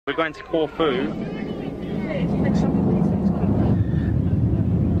We're going to Corfu.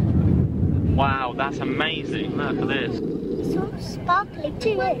 Wow, that's amazing. Look at this. It's all sparkly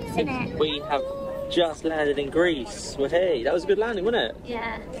too, isn't it? We have just landed in Greece. Well, hey, that was a good landing, wasn't it?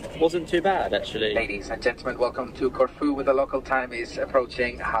 Yeah. Wasn't too bad, actually. Ladies and gentlemen, welcome to Corfu, where the local time is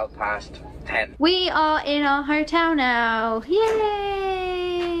approaching 10:30. We are in our hotel now.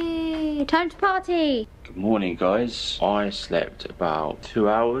 Yay! Time to party. Good morning, guys. I slept about 2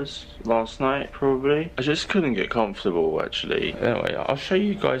 hours last night, probably. I just couldn't get comfortable, actually. Anyway, I'll show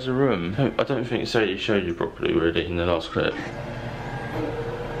you guys a room. I don't think Sadie showed you properly, really, in the last clip.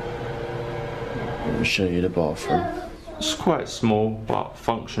 Let me show you the bathroom. It's quite small, but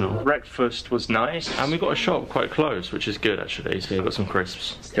functional. Breakfast was nice, and we got a shop quite close, which is good, actually. So we got some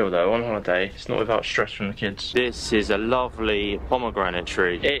crisps. Still though, on holiday, it's not without stress from the kids. This is a lovely pomegranate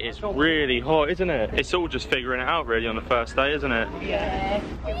tree. It is really hot, isn't it? It's all just figuring it out, really, on the first day, isn't it? Yeah.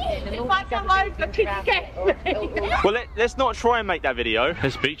 If I come over, can you get me? Well, let's not try and make that video.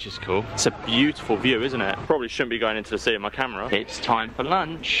 This beach is cool. It's a beautiful view, isn't it? Probably shouldn't be going into the sea with my camera. It's time for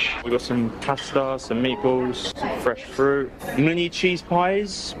lunch. We got some pasta, some meatballs, some fresh fruit, mini cheese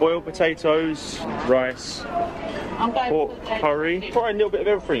pies, boiled potatoes, rice, pork curry. Try a little bit of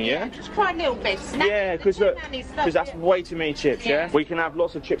everything, yeah? Just try a little bit. Yeah, because that's way too many chips, yeah? We can have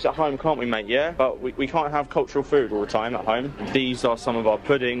lots of chips at home, can't we, mate, yeah? But we can't have cultural food all the time at home. These are some of our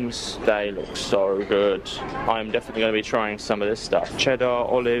puddings. They look so good. I'm definitely going to be trying some of this stuff. Cheddar,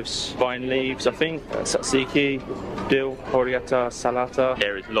 olives, vine leaves, I think. Tzatziki, dill, coriander, salata.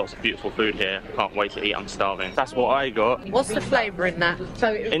 There is lots of beautiful food here. Can't wait to eat, I'm starving. That's what I got. What's the flavour in that?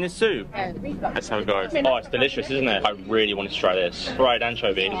 In the soup? That's how it goes. Oh, it's delicious, isn't it? I really wanted to try this. Fried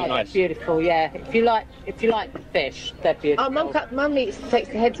anchovy, is it nice? Beautiful, yeah. If you like fish, they're beautiful. Oh, Mum takes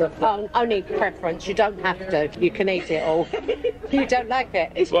the heads off. Oh, only preference. You don't have to. You can eat it all. You don't like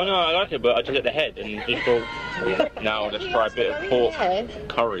it? Well, no, I like it, but I just get the head and just thought, now let's try a bit of pork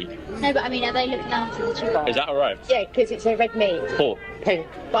curry. No, but I mean, are they looking after the chicken? Is that alright? Yeah, because it's a red meat. Pork. Pink.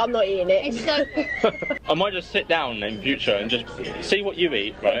 But I'm not eating it. It's so I might just sit down in future and just see what you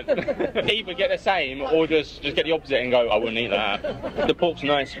eat, right? Either get the same or just get the opposite and go, I wouldn't eat that. The pork's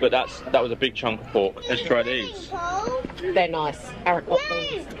nice, but that was a big chunk of pork. Let's try these. They're nice. Haricot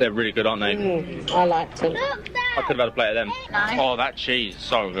beans. They're really good, aren't they? I like them. I could have had a plate of them. Nice. Oh, that cheese,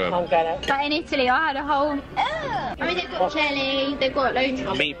 so good. I'm gonna. But in Italy, I had a whole. I mean, they've got jelly, they've got loads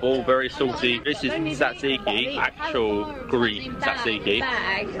of Meatball, very salty. This is tzatziki, actual Greek tzatziki.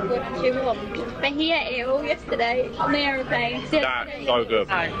 bag with 2 warms. But he ate it all yesterday on the aeroplane. That's so good.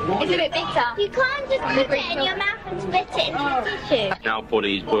 It's a bit bitter. You can't just put it in your mouth and spit it into tissue. Now for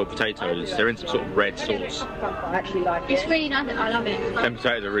these boiled potatoes, they're in some sort of red sauce. I actually like it. It's really nice. I love it. Them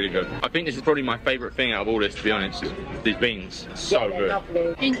potatoes are really good. I think this is probably my favourite thing out of all this, to be honest. These beans, so good.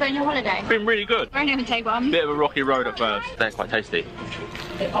 Lovely. Been going on holiday? It's been really good. I'm going to take one. Bit of a rocky road at first. They're quite tasty.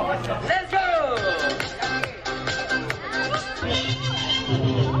 Let's go!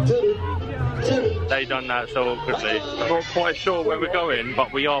 They done that so awkwardly. I'm not quite sure where we're going,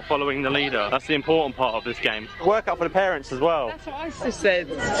 but we are following the leader. That's the important part of this game. Work out for the parents as well. That's what I just said.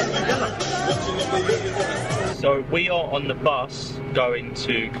 So we are on the bus going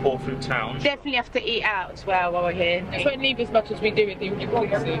to Corfu town. Definitely have to eat out as well while we're here. Don't leave as much as we do with the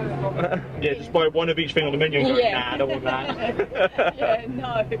all-inclusive. Yeah, just buy one of each thing on the menu and go, nah, I don't want that. Yeah,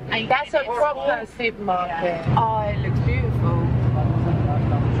 no. And that's a proper supermarket. Oh, it looks beautiful.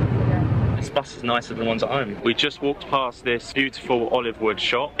 This bus is nicer than the ones at home. We just walked past this beautiful olive wood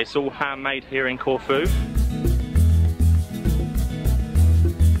shop. It's all handmade here in Corfu.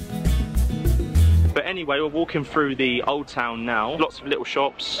 But anyway, we're walking through the old town now. Lots of little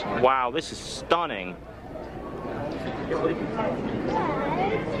shops. Wow, this is stunning.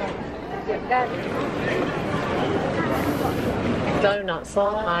 Donuts,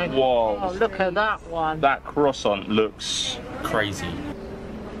 aren't they? Whoa. Oh, look at that one. That croissant looks crazy.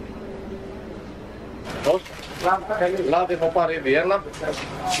 But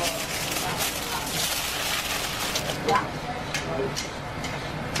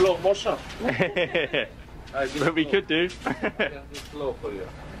we could do.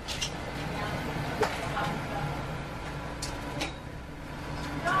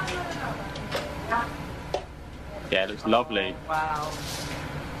 Yeah, it looks lovely. Wow.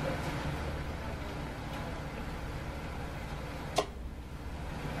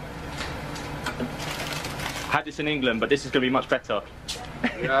 Had this in England, but this is going to be much better.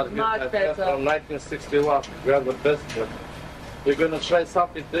 We are Much better. from 1961. We are the best. We're going to try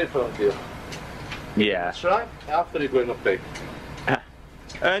something different here. Yeah. Try after you're going to pay.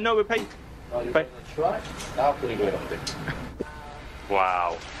 No, we're paid. You're going to try after you're going to pay.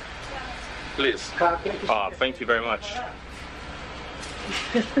 Wow. Please. Ah, thank you very much.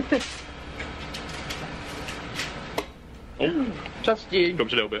 Oh, just you.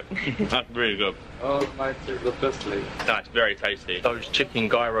 Drops a little bit. That's really good. Oh, my the best lady. That's very tasty. Those chicken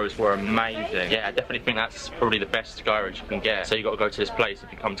gyros were amazing. Yeah, I definitely think that's probably the best gyros you can get. So you got to go to this place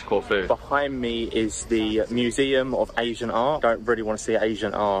if you come to Corfu. Behind me is the Museum of Asian Art. Don't really want to see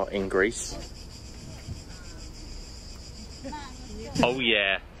Asian art in Greece. Oh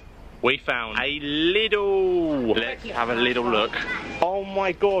yeah. We found a little. Let's have a little look. Oh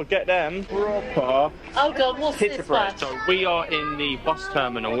my god, get them. Proper. Oh god, what's this one? So we are in the bus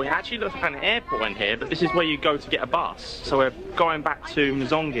terminal. We actually look like an airport in here, but this is where you go to get a bus. So we're going back to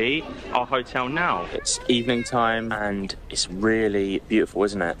Messonghi, our hotel now. It's evening time and it's really beautiful,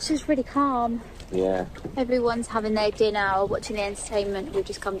 isn't it? It's just really calm. Yeah. Everyone's having their dinner or watching the entertainment. We've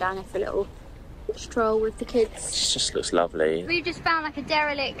just come down here for a little stroll with the kids. It just looks lovely. We've just found like a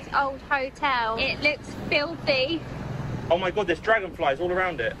derelict old hotel. It looks filthy. Oh my god, there's dragonflies all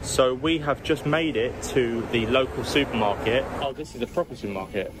around it. So we have just made it to the local supermarket. Oh, this is a proper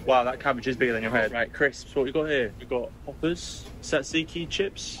supermarket. Wow, that cabbage is bigger than your head. Right, crisps, what we got here? We got hoppers, tzatziki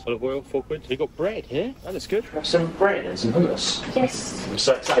chips, olive oil, 4 quid. We got bread here. That looks good. Have some bread and some hummus. Yes. I'm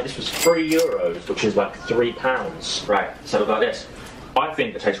so excited. This was €3, which is like £3. Right, so look like this. I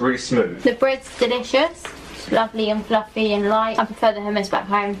think it tastes really smooth. The bread's delicious. It's lovely and fluffy and light. I prefer the hummus back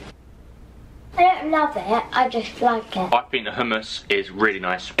home. I don't love it, I just like it. I think the hummus is really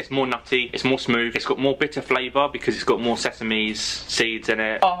nice. It's more nutty, it's more smooth, it's got more bitter flavour because it's got more sesame seeds in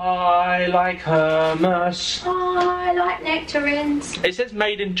it. I like hummus. I like nectarines. It says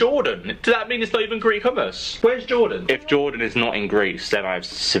made in Jordan. Does that mean it's not even Greek hummus? Where's Jordan? If Jordan is not in Greece, then I've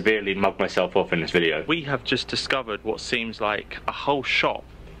severely mugged myself off in this video. We have just discovered what seems like a whole shop,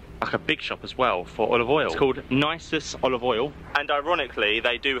 like a big shop as well, for olive oil. It's called Nisus Olive Oil. And ironically,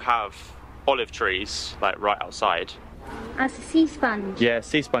 they do have olive trees like right outside. As a sea sponge. Yeah,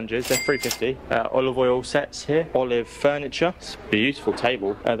 sea sponges, they're $3.50. Olive oil sets here, olive furniture. It's a beautiful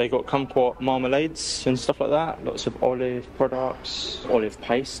table. They got kumquat marmalades and stuff like that. Lots of olive products, olive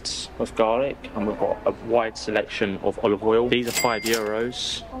pastes with garlic, and we've got a wide selection of olive oil. These are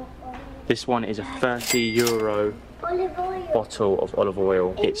 €5. This one is a €30 Olive oil. bottle of olive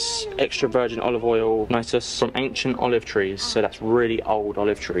oil. It's extra virgin olive oil, Nisus, from ancient olive trees. So that's really old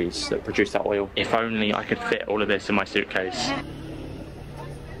olive trees that produce that oil. If only I could fit all of this in my suitcase.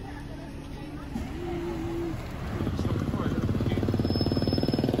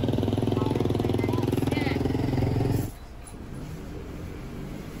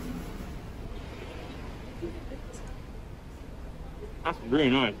 That's really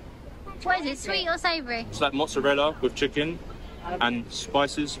nice. What is it, sweet or savoury? It's like mozzarella with chicken and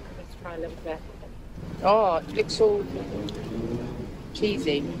spices. Let's try a little bit. Oh, it looks all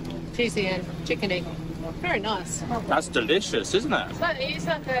cheesy and chickeny. Very nice. That's delicious, isn't it? It's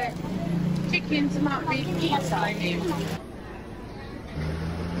like a chicken tomato pizza.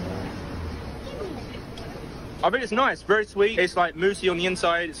 I think it's nice, very sweet. It's like moussey on the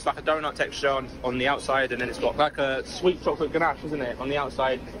inside, it's like a donut texture on the outside, and then it's got like a sweet chocolate ganache, isn't it, on the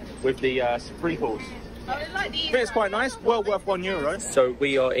outside with the sprinkles. I think it's quite nice, well worth €1. So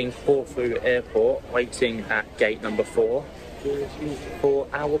we are in Corfu Airport, waiting at gate number 4 for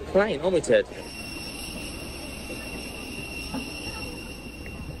our plane, aren't we, Ted?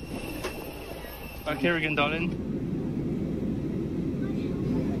 Back here again, darling.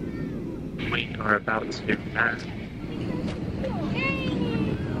 We are about to land.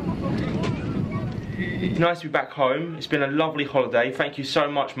 It's nice to be back home. It's been a lovely holiday. Thank you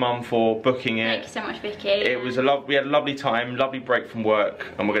so much, Mum, for booking it. Thank you so much, Vicky. It was we had a lovely time, lovely break from work,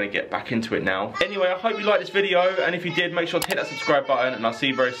 and we're going to get back into it now. Anyway, I hope you liked this video, and if you did, make sure to hit that subscribe button, and I'll see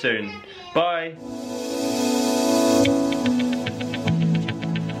you very soon. Bye.